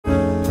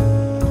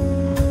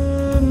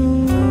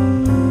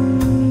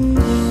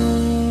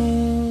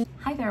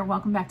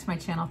welcome back to my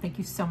channel. Thank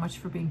you so much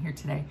for being here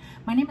today.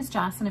 My name is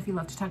Joss, and if you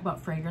love to talk about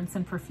fragrance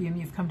and perfume,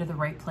 you've come to the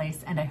right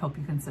place, and I hope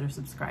you consider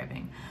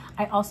subscribing.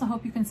 I also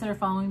hope you consider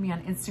following me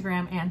on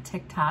Instagram and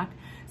TikTok.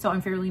 So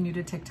I'm fairly new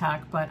to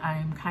TikTok, but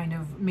I'm kind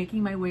of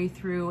making my way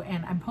through,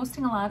 and I'm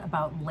posting a lot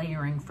about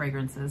layering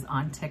fragrances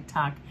on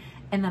TikTok,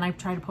 and then I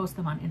try to post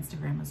them on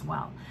Instagram as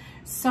well.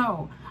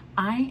 So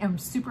I am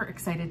super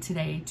excited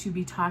today to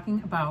be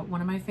talking about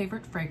one of my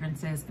favorite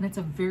fragrances, and it's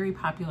a very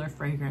popular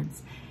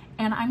fragrance.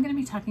 And I'm going to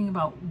be talking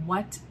about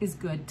what is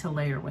good to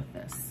layer with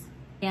this.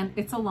 And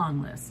it's a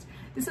long list.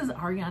 This is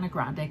Ariana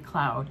Grande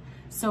Cloud.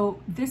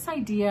 So this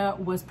idea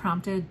was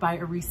prompted by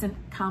a recent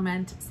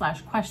comment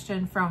 /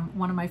 question from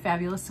one of my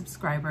fabulous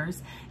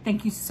subscribers.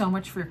 Thank you so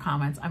much for your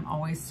comments. I'm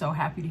always so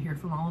happy to hear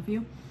from all of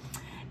you.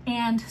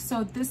 And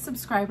so this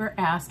subscriber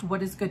asked,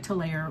 what is good to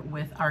layer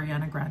with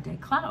Ariana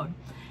Grande Cloud?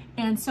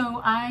 And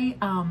so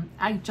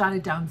I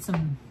jotted down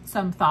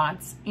some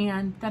thoughts,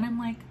 and then I'm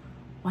like,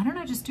 why don't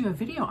I just do a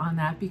video on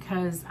that,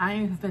 because I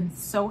have been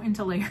so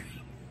into layering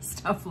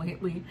stuff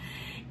lately,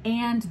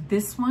 and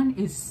this one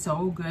is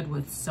so good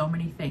with so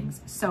many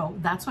things. So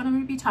that's what I'm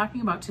going to be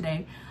talking about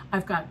today.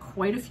 I've got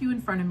quite a few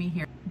in front of me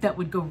here that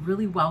would go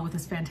really well with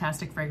this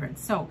fantastic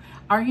fragrance. So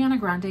Ariana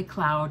Grande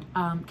Cloud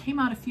came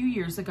out a few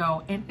years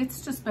ago, and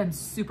it's just been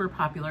super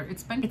popular.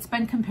 It's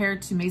been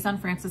compared to Maison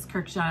Francis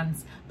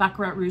Kurkdjian's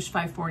Baccarat Rouge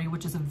 540,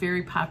 which is a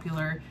very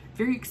popular,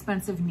 very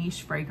expensive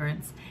niche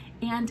fragrance.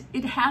 And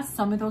it has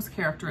some of those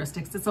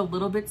characteristics. It's a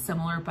little bit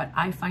similar, but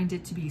I find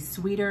it to be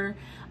sweeter.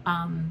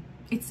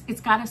 It's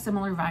got a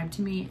similar vibe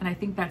to me, and I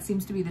think that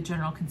seems to be the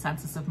general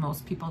consensus of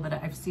most people that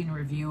I've seen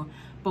review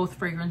both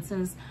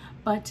fragrances.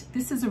 But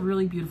this is a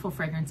really beautiful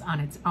fragrance on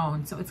its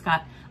own. So it's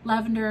got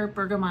lavender,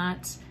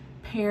 bergamot,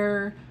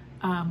 pear,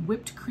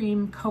 whipped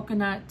cream,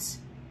 coconut,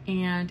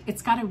 and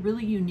it's got a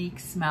really unique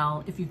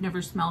smell. If you've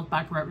never smelled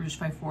Baccarat Rouge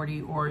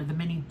 540 or the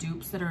many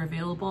dupes that are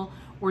available,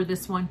 or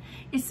this one,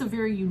 it's a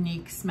very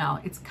unique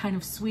smell. It's kind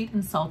of sweet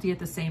and salty at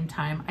the same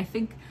time. I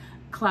think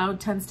Cloud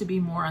tends to be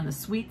more on the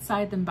sweet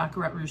side than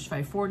Baccarat Rouge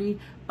 540,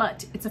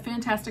 but it's a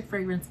fantastic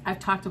fragrance. I've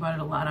talked about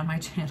it a lot on my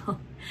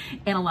channel,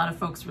 and a lot of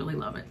folks really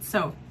love it.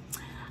 So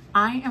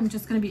I am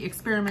just going to be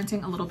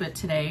experimenting a little bit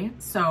today.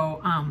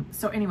 So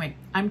anyway,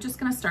 I'm just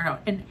going to start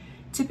out, and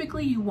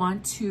typically you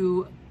want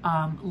to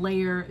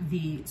layer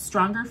the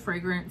stronger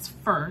fragrance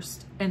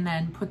first and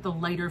then put the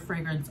lighter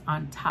fragrance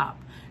on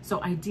top.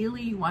 So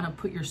ideally you want to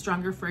put your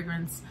stronger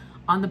fragrance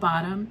on the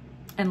bottom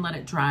and let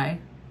it dry,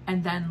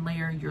 and then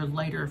layer your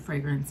lighter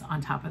fragrance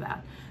on top of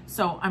that.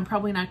 So I'm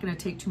probably not going to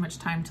take too much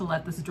time to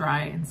let this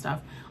dry and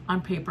stuff on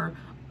paper,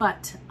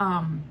 but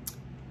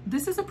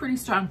this is a pretty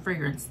strong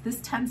fragrance. This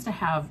tends to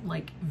have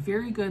like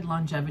very good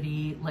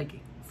longevity.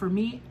 Like for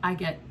me, I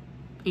get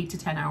 8 to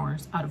 10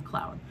 hours out of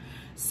Cloud.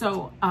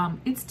 So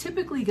it's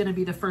typically going to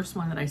be the first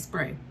one that I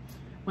spray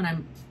when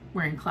I'm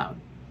wearing Cloud.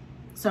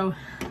 So,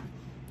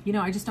 you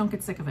know, I just don't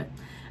get sick of it.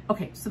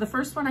 Okay, so the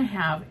first one I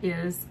have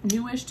is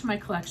newish to my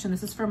collection.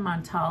 This is from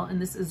Montale,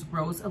 and this is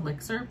Rose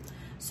Elixir.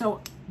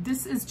 So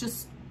this is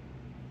just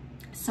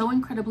so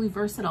incredibly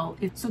versatile.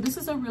 So this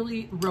is a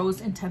really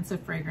rose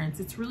intensive fragrance.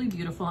 It's really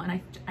beautiful,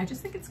 and I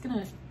just think it's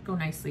gonna go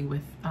nicely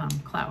with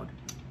Cloud.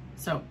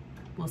 So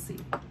we'll see.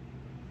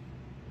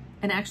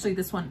 And actually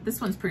this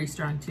one's pretty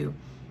strong too.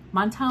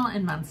 Montale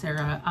and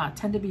Montserrat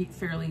tend to be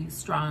fairly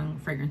strong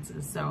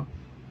fragrances.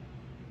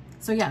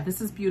 So yeah,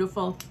 this is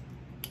beautiful.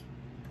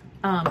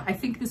 I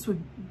think this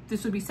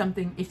would be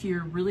something, if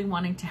you're really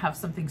wanting to have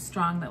something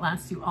strong that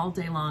lasts you all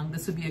day long,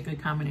 this would be a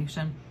good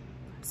combination.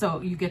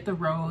 So you get the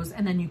rose,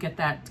 and then you get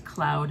that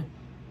Cloud,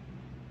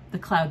 the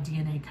Cloud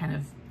DNA kind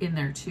of in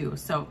there too.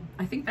 So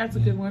I think that's a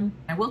good one.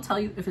 I will tell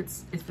you if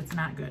it's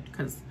not good,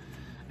 because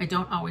I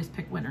don't always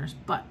pick winners,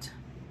 but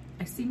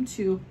I seem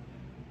to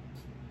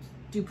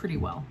do pretty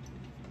well.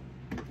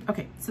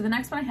 Okay, so the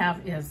next one I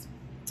have is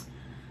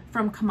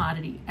from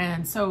Commodity,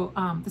 and so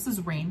this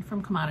is Rain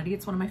from Commodity.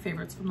 It's one of my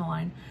favorites from the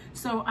line.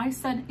 So I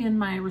said in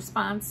my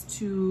response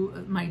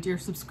to my dear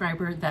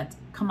subscriber that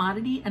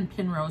Commodity and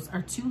Pinrose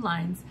are two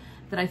lines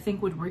that I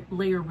think would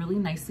layer really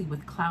nicely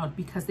with Cloud,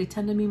 because they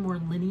tend to be more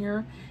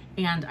linear,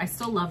 and I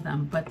still love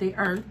them, but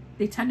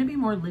they tend to be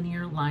more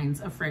linear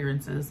lines of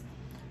fragrances.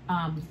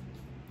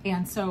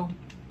 And so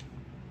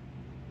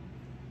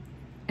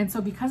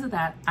because of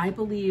that, I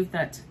believe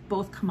that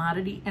both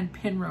Commodity and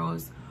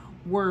Pinrose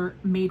were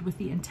made with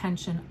the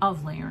intention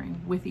of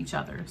layering with each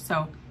other.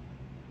 So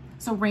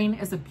Rain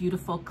is a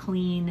beautiful,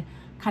 clean,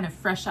 kind of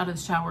fresh out of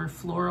the shower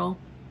floral,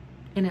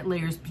 and it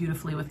layers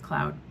beautifully with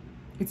Cloud.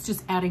 It's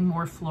just adding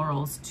more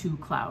florals to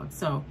Cloud.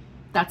 So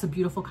that's a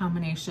beautiful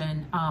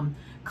combination.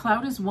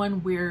 Cloud is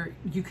one where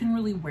you can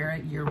really wear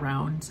it year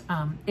round.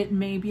 It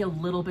may be a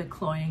little bit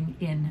cloying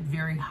in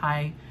very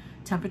high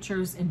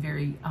temperatures and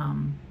very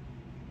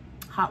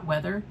hot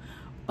weather,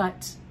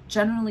 but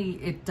generally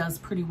it does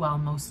pretty well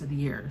most of the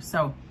year.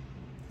 So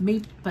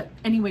but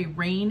anyway,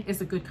 Rain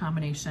is a good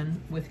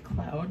combination with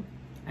Cloud.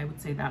 I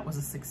would say that was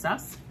a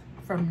success.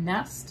 From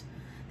Nest,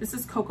 this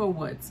is Cocoa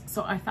Woods.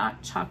 So I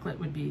thought chocolate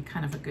would be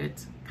kind of a good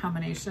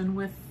combination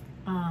with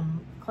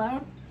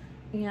Cloud.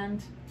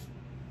 And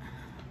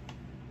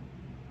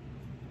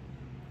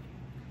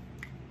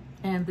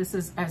this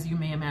is, as you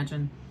may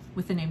imagine,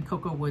 with the name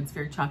Cocoa Woods,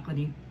 very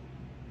chocolatey.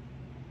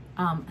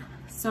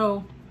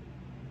 So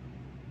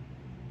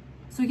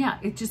yeah,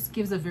 it just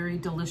gives a very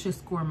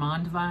delicious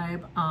gourmand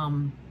vibe.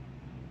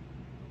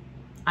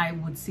 I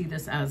would see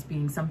this as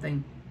being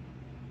something,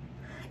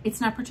 it's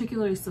not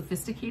particularly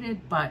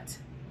sophisticated, but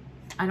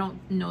I don't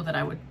know that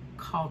I would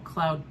call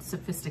Cloud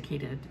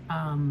sophisticated.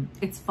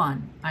 It's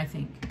fun, I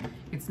think.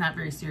 It's not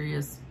very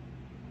serious.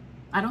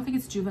 I don't think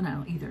it's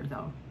juvenile either,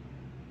 though.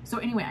 So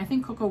anyway, I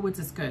think Cocoa Woods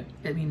is good.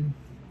 I mean,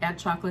 add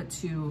chocolate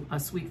to a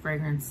sweet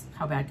fragrance.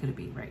 How bad could it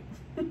be, right?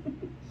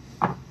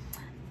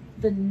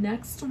 The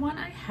next one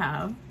I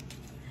have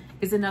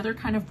is another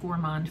kind of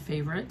gourmand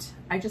favorite.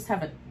 I just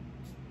have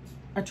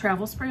a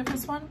travel spray of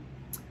this one,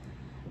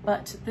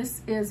 but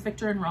this is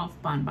Viktor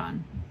Rolf Bon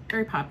Bon.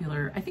 Very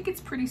popular. I think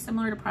it's pretty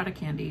similar to Prada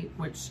Candy,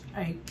 which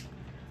I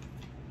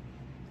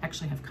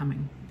actually have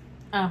coming.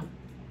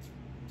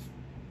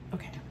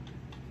 Okay,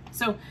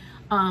 so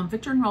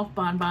Viktor Rolf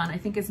Bon Bon, I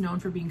think, is known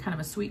for being kind of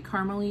a sweet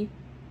caramely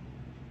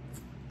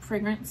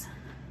fragrance.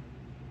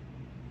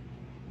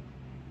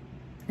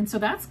 And so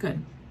that's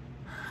good.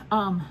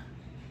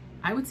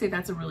 I would say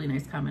that's a really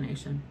nice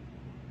combination.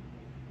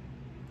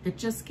 It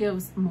just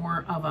gives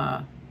more of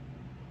a,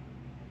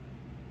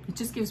 it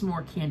just gives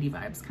more candy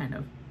vibes kind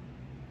of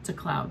to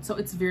Cloud. So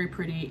it's very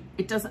pretty.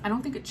 It doesn't, I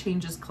don't think it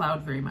changes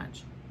Cloud very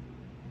much.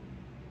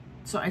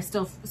 So I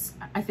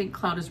think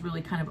Cloud is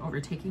really kind of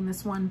overtaking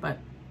this one, but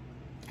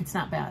it's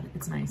not bad.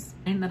 It's nice.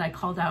 And that I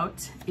called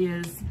out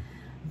is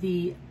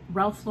the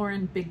Ralph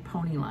Lauren Big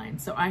Pony line.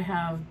 So I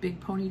have Big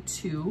Pony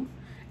 2,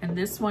 and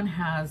this one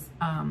has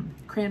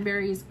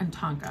cranberries and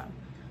tonka.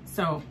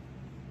 So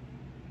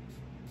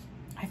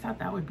I thought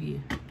that would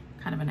be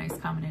kind of a nice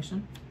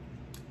combination.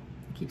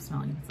 I keep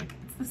smelling. It's like,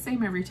 it's the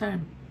same every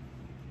time.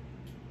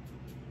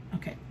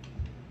 Okay.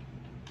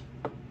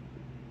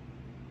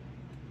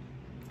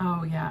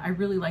 Oh yeah, I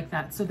really like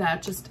that. So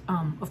that just,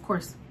 of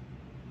course,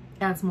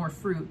 adds more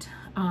fruit.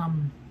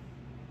 And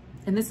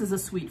this is a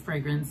sweet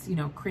fragrance, you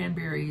know,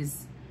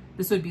 cranberries.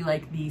 This would be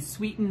like the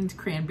sweetened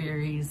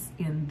cranberries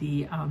in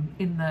the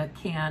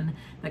can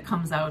that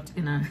comes out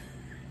in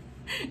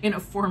a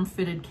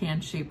form-fitted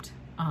can-shaped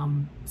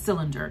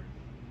cylinder.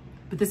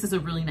 But this is a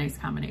really nice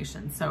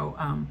combination. So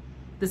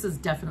this is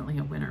definitely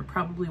a winner.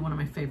 Probably one of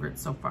my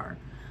favorites so far.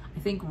 I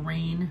think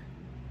Rain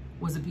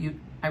was a beaut.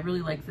 I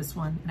really like this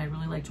one, and I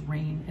really liked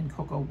Rain and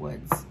Cocoa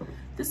Woods.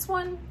 This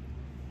one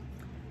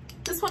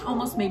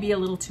almost maybe a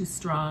little too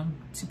strong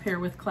to pair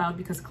with Cloud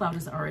because Cloud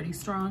is already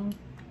strong,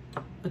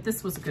 but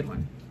this was a good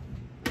one.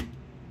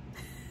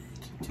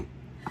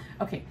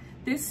 Okay,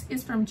 this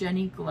is from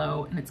Jenny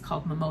Glow, and it's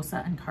called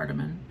Mimosa and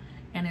Cardamom,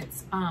 and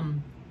it's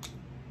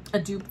a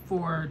dupe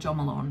for Jo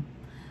Malone,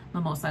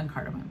 Mimosa and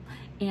Cardamom.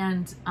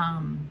 And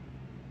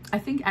I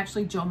think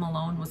actually Jo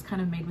Malone was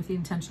kind of made with the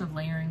intention of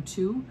layering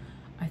too.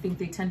 I think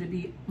they tend to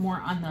be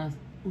more on the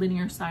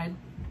linear side,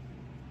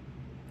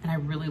 and I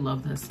really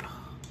love this.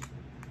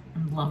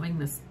 I'm loving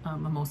this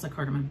Mimosa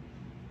Cardamom.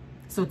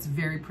 So it's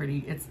very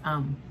pretty. It's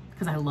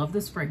because I love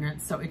this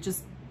fragrance. So it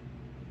just,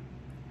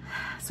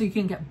 so you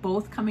can get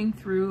both coming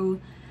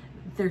through.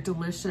 They're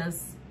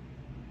delicious.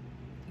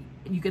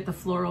 You get the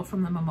floral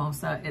from the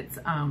Mimosa. It's,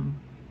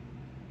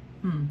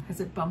 has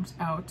it bumped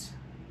out?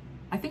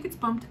 I think it's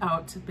bumped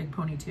out to Big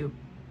Pony 2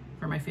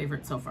 for my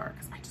favorite so far,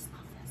 because I just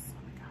love this.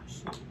 Oh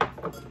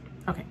my gosh.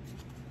 Okay.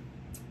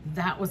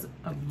 That was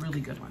a really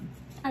good one.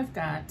 I've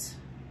got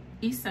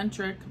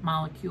Escentric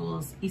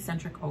Molecules,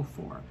 Escentric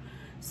 04.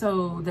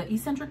 So the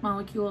Escentric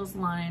Molecules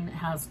line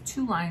has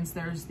two lines.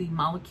 There's the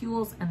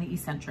Molecules and the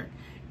Escentric.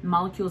 The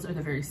Molecules are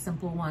the very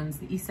simple ones.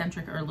 The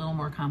Escentric are a little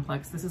more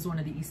complex. This is one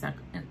of the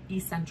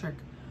Escentric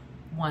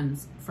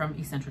ones from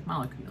Escentric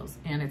Molecules,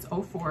 and it's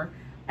 04.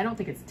 I don't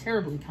think it's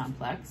terribly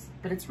complex,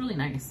 but it's really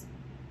nice.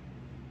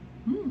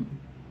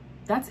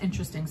 That's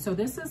interesting. So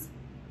this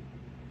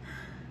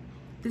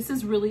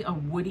is really a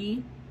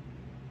woody.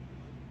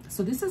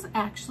 So this is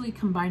actually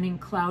combining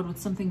Cloud with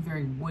something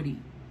very woody,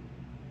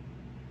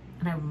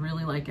 and I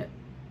really like it.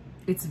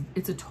 It's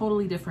a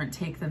totally different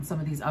take than some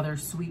of these other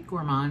sweet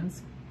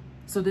gourmands.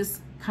 So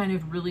this kind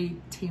of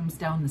really tames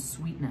down the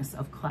sweetness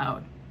of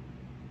Cloud.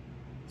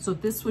 So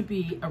this would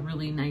be a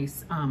really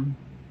nice,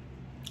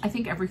 I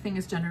think everything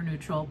is gender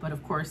neutral, but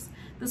of course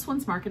this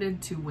one's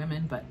marketed to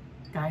women, but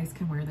guys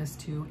can wear this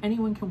too.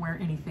 Anyone can wear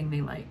anything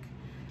they like,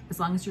 as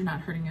long as you're not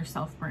hurting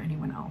yourself or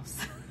anyone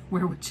else.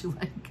 Wear what you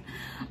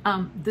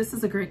like. This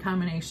is a great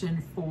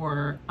combination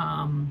for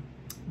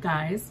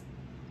guys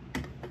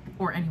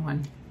or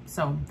anyone.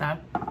 So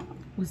that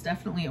was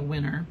definitely a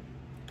winner.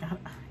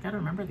 Gotta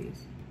remember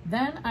these.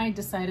 Then I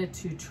decided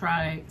to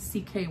try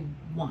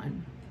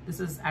CK1. This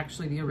is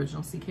actually the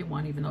original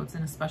CK1, even though it's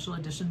in a special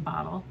edition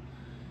bottle.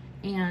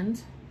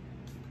 And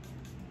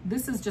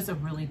this is just a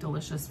really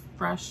delicious,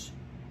 fresh.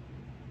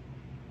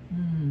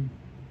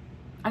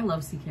 I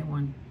love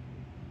CK1.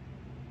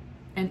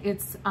 And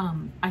it's,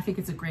 I think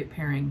it's a great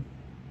pairing.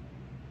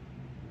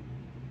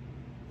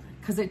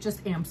 because it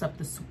just amps up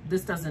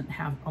this doesn't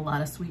have a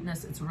lot of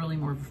sweetness. It's really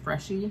more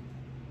freshy.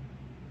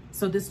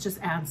 So this just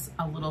adds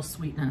a little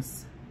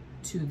sweetness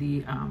to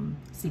the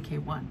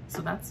CK1.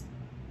 So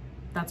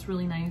that's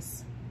really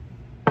nice.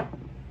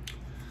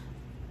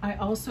 I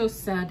also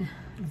said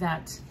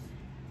that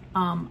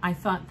I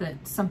thought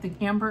that something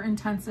amber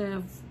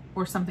intensive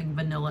or something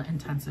vanilla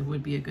intensive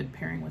would be a good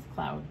pairing with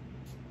Cloud.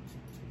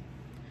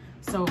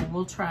 So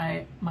we'll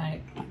try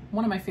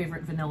one of my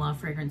favorite vanilla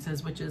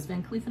fragrances, which is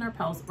Van Cleef &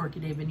 Arpels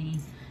Orchidée Vanille.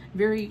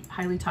 Very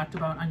highly talked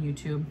about on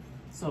YouTube,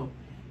 so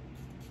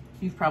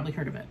you've probably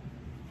heard of it.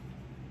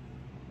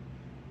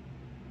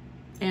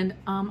 And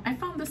I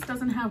found this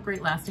doesn't have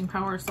great lasting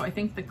power, so I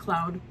think the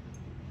Cloud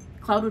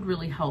would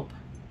really help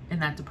in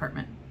that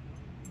department.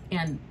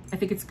 And I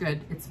think it's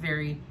good. It's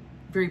very,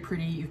 very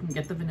pretty. You can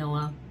get the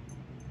vanilla,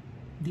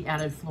 the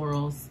added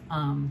florals,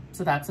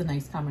 so that's a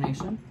nice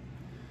combination.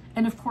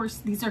 And of course,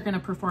 these are going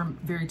to perform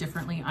very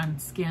differently on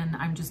skin.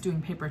 I'm just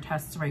doing paper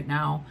tests right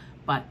now,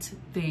 but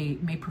they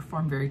may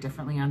perform very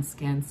differently on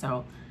skin,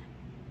 so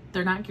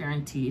they're not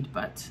guaranteed,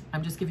 but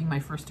I'm just giving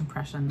my first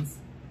impressions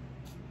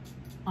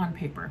on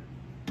paper.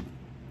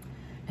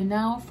 And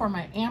now for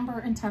my amber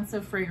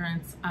intensive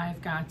fragrance,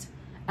 I've got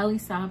Elie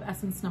Saab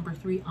Essence No.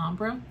 3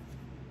 Ambre,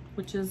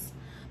 which is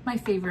my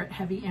favorite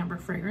heavy amber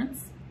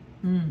fragrance.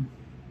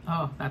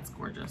 Oh, that's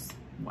gorgeous.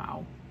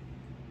 Wow.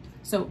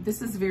 So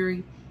this is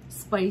very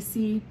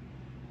spicy,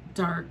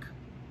 dark.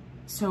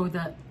 So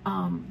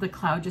the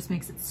Cloud just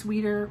makes it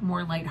sweeter,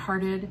 more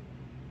lighthearted,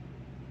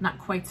 not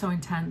quite so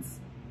intense.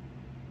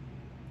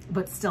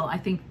 But still, I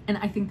think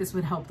this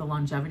would help the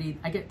longevity.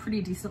 I get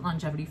pretty decent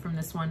longevity from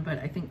this one, but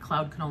I think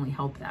Cloud can only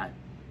help that.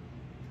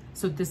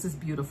 So this is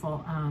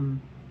beautiful.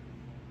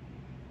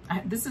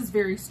 This is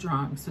very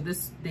strong. So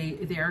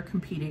they are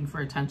competing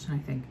for attention, I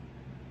think.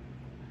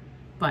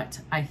 But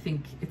I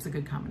think it's a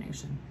good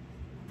combination.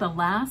 The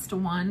last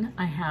one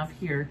I have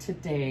here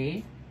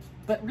today,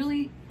 but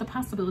really the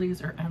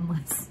possibilities are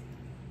endless.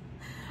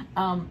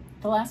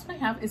 The last one I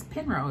have is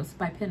Pinrose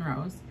by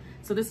Pinrose.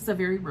 So this is a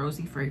very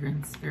rosy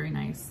fragrance, very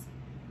nice.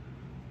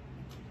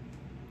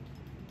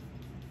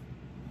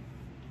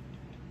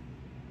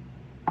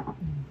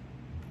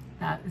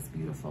 That is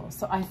beautiful.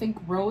 So I think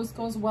rose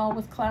goes well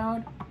with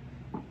Cloud.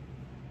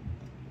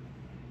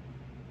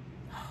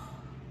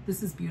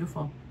 This is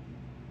beautiful.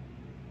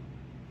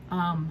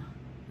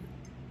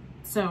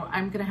 So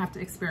I'm gonna have to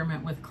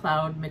experiment with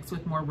Cloud mixed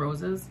with more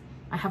roses.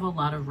 I have a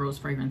lot of rose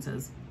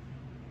fragrances,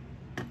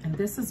 and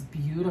this is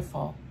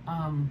beautiful.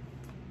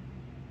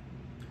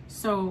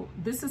 So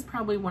this is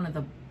probably one of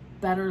the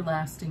better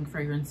lasting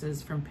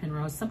fragrances from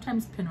Pinrose.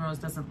 Sometimes Pinrose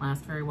doesn't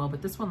last very well,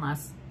 but this one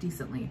lasts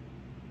decently.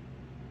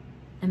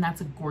 And that's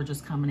a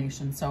gorgeous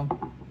combination. So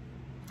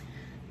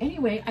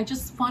anyway, I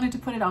just wanted to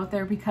put it out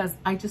there because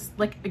I just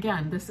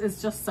again, this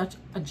is just such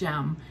a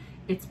gem.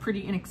 It's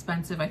pretty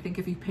inexpensive. I think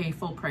if you pay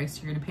full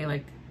price, you're gonna pay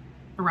like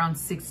around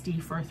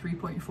 $60 for a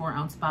 3.4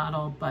 ounce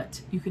bottle,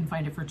 but you can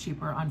find it for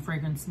cheaper on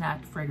Fragrance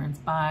Net, Fragrance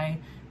Buy,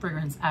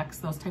 Fragrance X,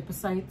 those type of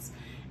sites.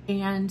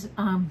 And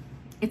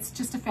it's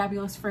just a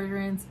fabulous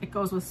fragrance. It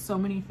goes with so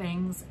many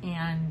things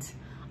and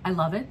I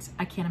love it.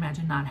 I can't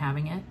imagine not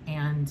having it.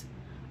 And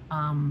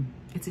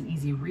it's an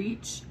easy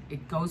reach.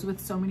 It goes with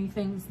so many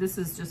things. This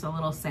is just a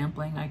little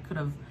sampling. I could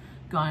have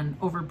gone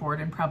overboard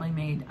and probably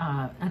made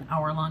an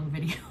hour-long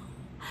video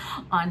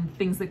on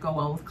things that go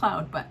well with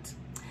Cloud, but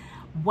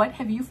what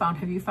have you found?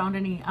 Have you found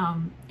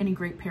any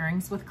great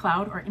pairings with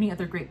Cloud or any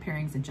other great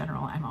pairings in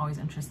general? I'm always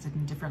interested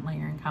in different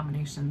layering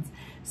combinations.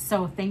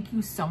 So thank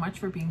you so much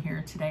for being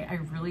here today. I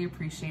really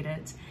appreciate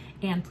it.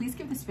 And please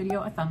give this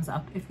video a thumbs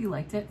up if you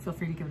liked it. Feel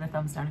free to give it a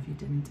thumbs down if you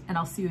didn't. And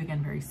I'll see you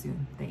again very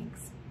soon.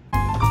 Thanks.